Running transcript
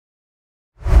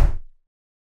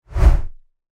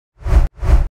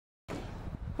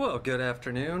Well, good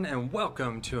afternoon and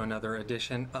welcome to another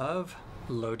edition of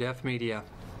Low Def Media.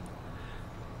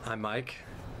 I'm Mike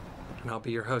and I'll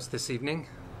be your host this evening,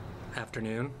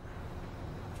 afternoon,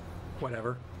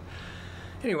 whatever.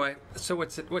 Anyway, so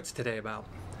what's today about?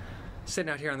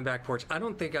 Sitting out here on the back porch. I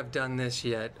don't think I've done this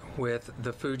yet with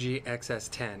the Fuji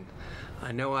X-S10.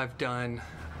 I know I've done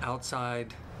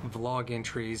outside vlog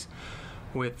entries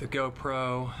with the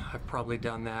GoPro. I've probably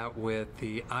done that with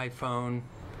the iPhone.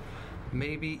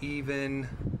 Maybe even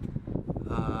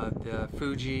the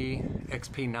Fuji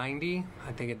XP90.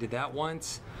 I think I did that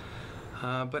once.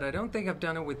 But I don't think I've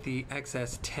done it with the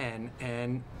XS10.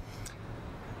 And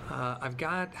I've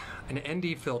got an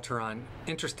ND filter on.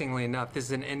 Interestingly enough,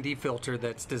 this is an ND filter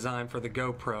that's designed for the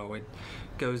GoPro. It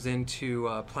goes into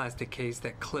a plastic case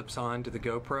that clips on to the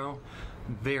GoPro.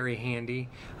 Very handy.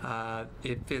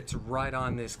 It fits right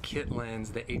on this kit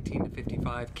lens, the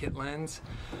 18-55 kit lens.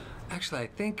 Actually, I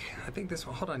think this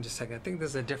one, hold on just a second, I think this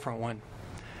is a different one.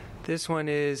 This one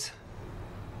is,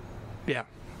 yeah,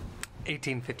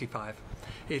 18-55.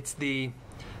 It's the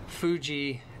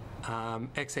Fuji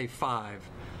XA5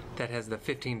 that has the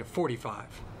 15-45.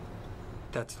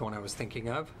 That's the one I was thinking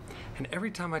of. And every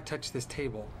time I touch this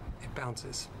table, it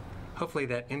bounces. Hopefully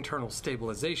that internal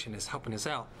stabilization is helping us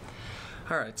out.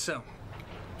 All right, so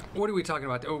what are we talking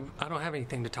about? Oh, I don't have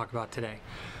anything to talk about today.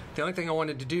 The only thing I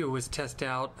wanted to do was test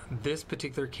out this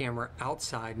particular camera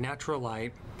outside, natural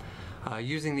light,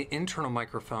 using the internal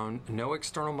microphone, no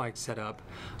external mic setup,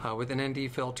 with an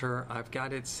ND filter. I've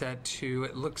got it set to,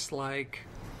 it looks like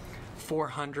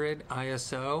 400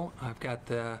 ISO. I've got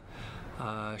the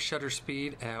shutter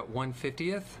speed at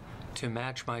 1/50th to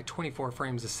match my 24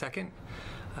 frames a second.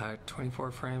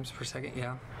 24 frames per second,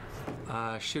 yeah.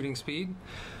 Shooting speed.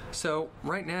 So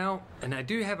right now, and I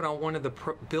do have it on one of the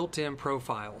built-in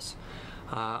profiles.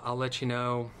 I'll let you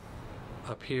know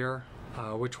up here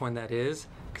which one that is,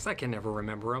 because I can never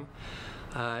remember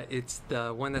them. It's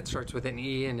the one that starts with an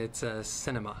E, and it's a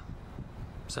cinema.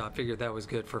 So I figured that was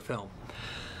good for film.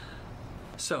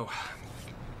 So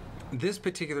this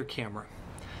particular camera,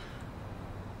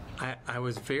 I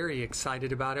was very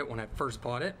excited about it when I first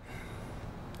bought it,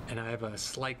 and I have a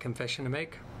slight confession to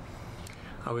make.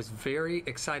 I was very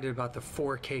excited about the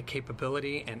 4K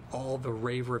capability and all the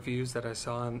rave reviews that I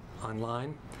saw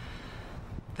online.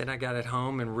 Then I got it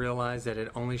home and realized that it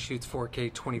only shoots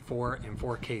 4K 24 and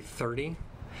 4K 30.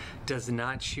 Does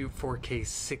not shoot 4K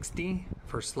 60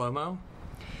 for slow-mo.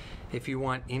 If you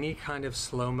want any kind of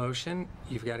slow motion,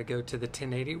 you've got to go to the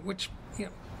 1080, which, you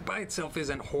know, by itself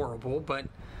isn't horrible, but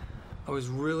I was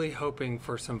really hoping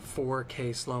for some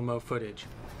 4K slow-mo footage.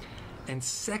 And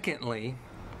secondly,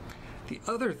 the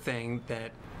other thing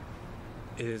that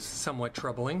is somewhat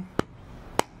troubling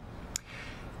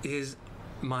is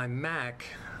my Mac.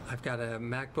 I've got a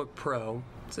MacBook Pro.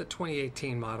 It's a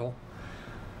 2018 model.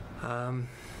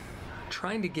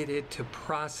 Trying to get it to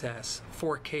process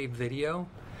 4K video.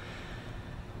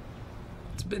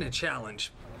 It's been a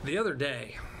challenge. The other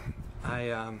day,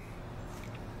 I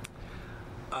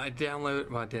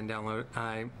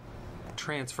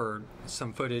transferred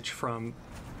some footage from,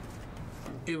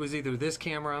 it was either this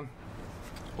camera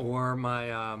or my,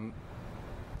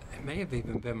 it may have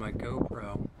even been my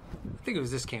GoPro. I think it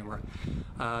was this camera,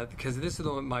 because this is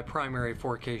my primary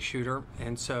 4K shooter,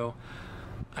 and so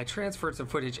I transferred some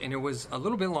footage, and it was a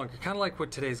little bit longer, kind of like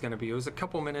what today's going to be. It was a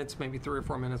couple minutes, maybe 3 or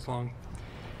 4 minutes long,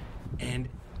 and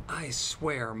I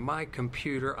swear my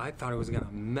computer, I thought it was going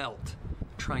to melt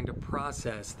trying to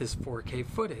process this 4K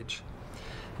footage.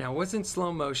 Now, it wasn't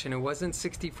slow motion, it wasn't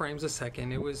 60 frames a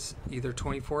second, it was either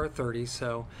 24 or 30,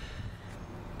 so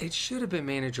it should have been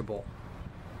manageable,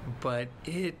 but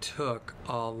it took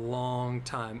a long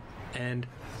time. And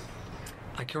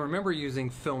I can remember using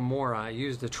Filmora. I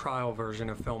used a trial version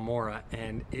of Filmora,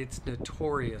 and it's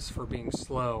notorious for being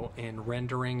slow in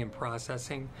rendering and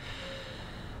processing.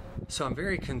 So I'm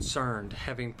very concerned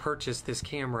having purchased this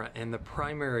camera, and the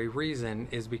primary reason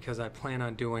is because I plan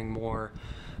on doing more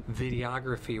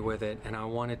videography with it, and I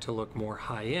want it to look more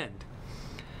high-end.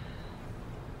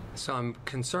 So I'm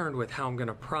concerned with how I'm going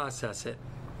to process it.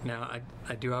 Now,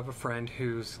 I do have a friend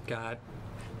who's got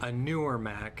a newer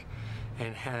Mac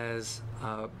and has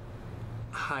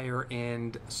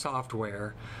higher-end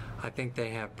software. I think they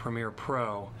have Premiere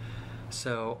Pro.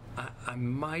 So I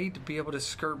might be able to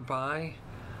skirt by,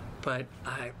 but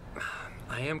I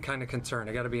am kind of concerned.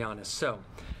 I got to be honest. So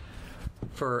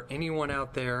for anyone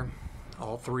out there,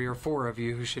 all 3 or 4 of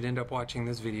you who should end up watching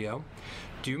this video,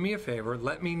 do me a favor,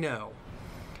 let me know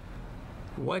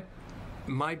what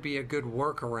might be a good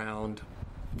workaround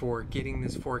for getting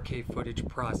this 4K footage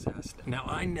processed. Now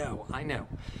I know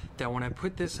that when I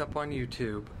put this up on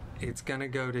YouTube, it's gonna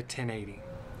go to 1080.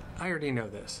 I already know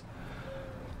this.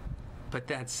 But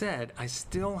that said, I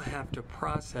still have to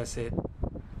process it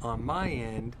on my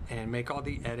end and make all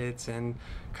the edits and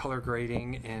color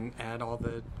grading and add all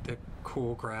the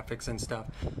cool graphics and stuff.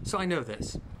 So I know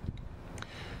this.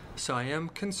 So I am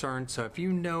concerned. So if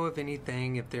you know of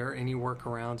anything, if there are any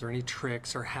workarounds or any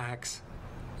tricks or hacks,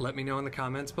 let me know in the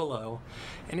comments below.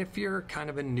 And if you're kind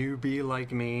of a newbie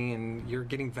like me and you're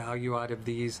getting value out of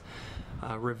these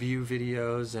review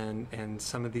videos and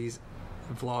some of these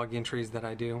vlog entries that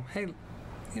I do, hey,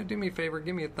 do me a favor,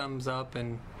 give me a thumbs up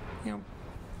and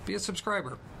be a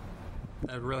subscriber.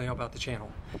 That would really help out the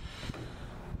channel.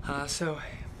 So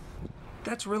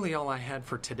that's really all I had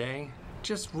for today.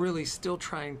 Just really still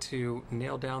trying to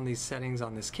nail down these settings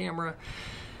on this camera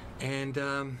and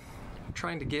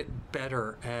trying to get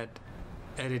better at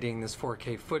editing this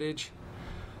 4K footage.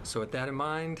 So with that in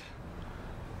mind,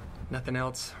 nothing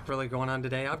else really going on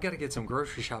today. I've got to get some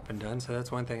grocery shopping done, so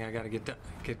that's one thing I got to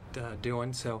get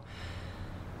doing. So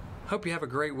hope you have a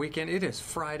great weekend. It is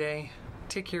Friday.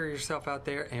 Take care of yourself out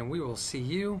there, and we will see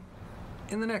you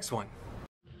in the next one.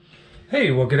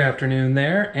 Hey, well, good afternoon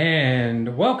there,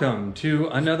 and welcome to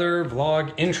another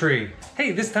vlog entry.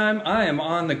 Hey, this time I am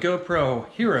on the GoPro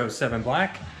Hero 7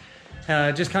 Black.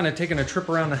 Just kind of taking a trip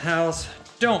around the house.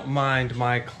 Don't mind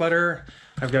my clutter.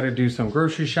 I've got to do some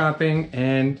grocery shopping,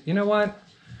 and you know what?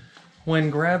 When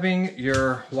grabbing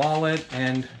your wallet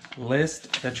and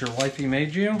list that your wifey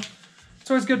made you, it's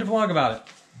always good to vlog about it.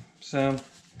 So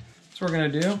that's what we're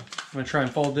gonna do. I'm gonna try and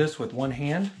fold this with one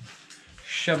hand,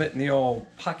 shove it in the old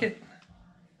pocket,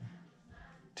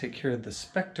 take care of the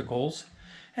spectacles,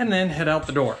 and then head out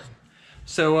the door.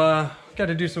 So got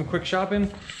to do some quick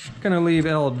shopping. Gonna leave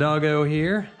El Doggo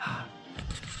here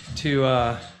to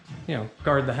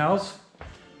guard the house.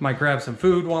 Might grab some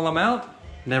food while I'm out.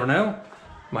 Never know.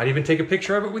 Might even take a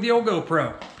picture of it with the old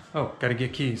GoPro. Oh, gotta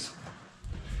get keys.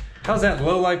 How's that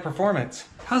low light performance?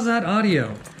 How's that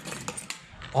audio?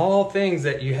 All things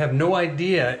that you have no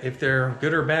idea if they're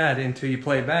good or bad until you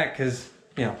play it back, because,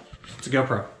 it's a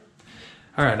GoPro.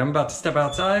 All right, I'm about to step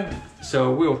outside,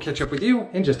 so we'll catch up with you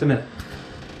in just a minute.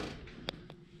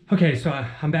 Okay, so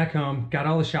I'm back home, got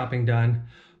all the shopping done,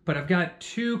 but I've got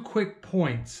two quick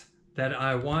points that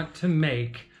I want to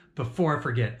make before I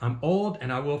forget. I'm old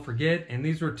and I will forget, and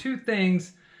these were two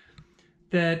things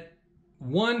that,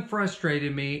 one,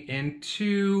 frustrated me, and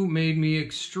two, made me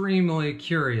extremely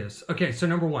curious. Okay, so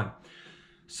number one.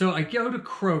 So I go to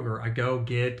Kroger. I go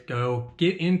to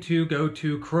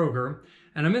Kroger,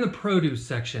 and I'm in the produce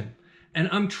section. And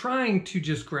I'm trying to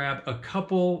just grab a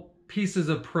couple pieces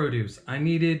of produce. I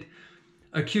needed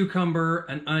a cucumber,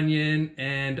 an onion,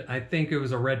 and I think it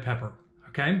was a red pepper,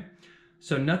 okay?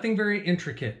 So nothing very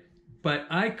intricate, but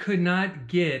I could not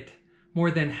get more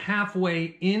than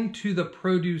halfway into the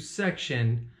produce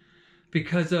section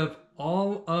because of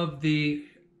all of the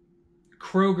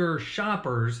Kroger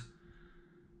shoppers,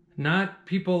 not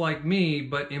people like me,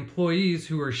 but employees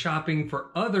who are shopping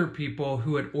for other people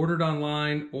who had ordered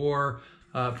online or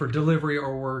for delivery,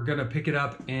 or were gonna pick it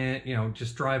up and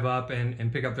just drive up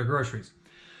and pick up their groceries.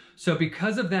 So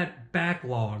because of that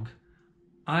backlog,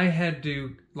 I had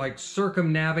to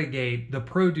circumnavigate the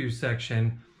produce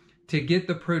section to get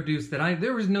the produce that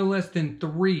there was no less than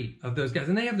 3 of those guys,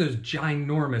 and they have those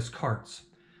ginormous carts.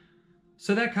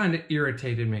 So that kind of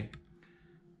irritated me.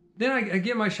 Then I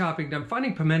get my shopping done.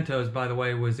 Finding pimentos, by the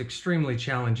way, was extremely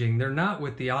challenging. They're not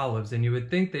with the olives, and you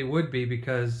would think they would be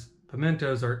because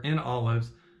pimentos are in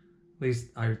olives. At least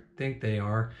I think they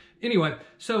are. Anyway,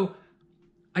 so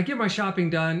I get my shopping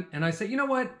done, and I say, you know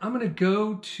what? I'm gonna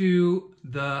go to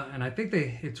and I think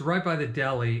it's right by the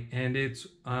deli, and it's,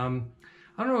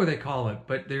 I don't know what they call it,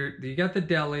 but you got the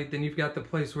deli, then you've got the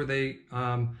place where they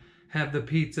have the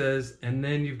pizzas, and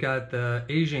then you've got the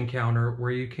Asian counter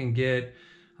where you can get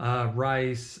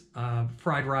rice,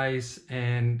 fried rice,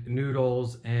 and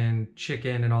noodles, and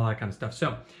chicken, and all that kind of stuff.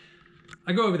 So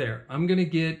I go over there. I'm gonna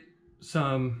get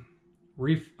some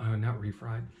not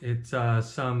refried. It's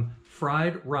some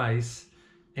fried rice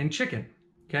and chicken.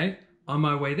 Okay. On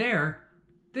my way there,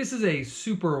 this is a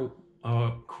super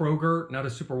Kroger, not a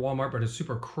super Walmart, but a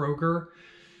super Kroger.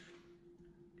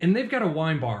 And they've got a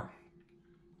wine bar.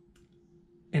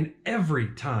 And every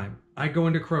time I go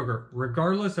into Kroger,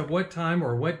 regardless of what time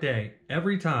or what day,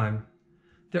 every time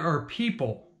there are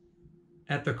people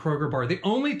at the Kroger bar. The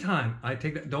only time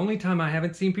I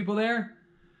haven't seen people there,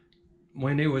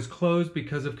 when it was closed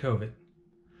because of COVID.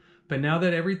 But now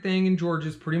that everything in Georgia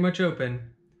is pretty much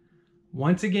open,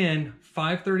 Once again,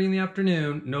 5:30 in the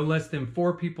afternoon, no less than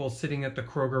 4 people sitting at the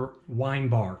Kroger wine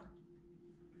bar.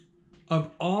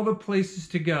 Of all the places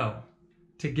to go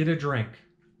to get a drink,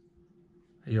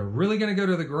 you're really going to go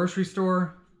to the grocery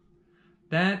store?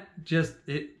 That just,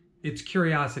 it's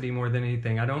curiosity more than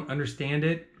anything. I don't understand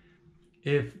it.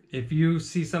 If you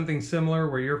see something similar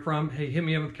where you're from, hey, hit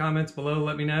me up with comments below,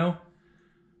 let me know.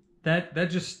 That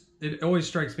just, it always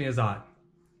strikes me as odd.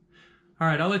 All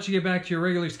right, I'll let you get back to your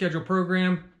regularly scheduled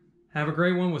program. Have a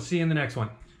great one. We'll see you in the next one.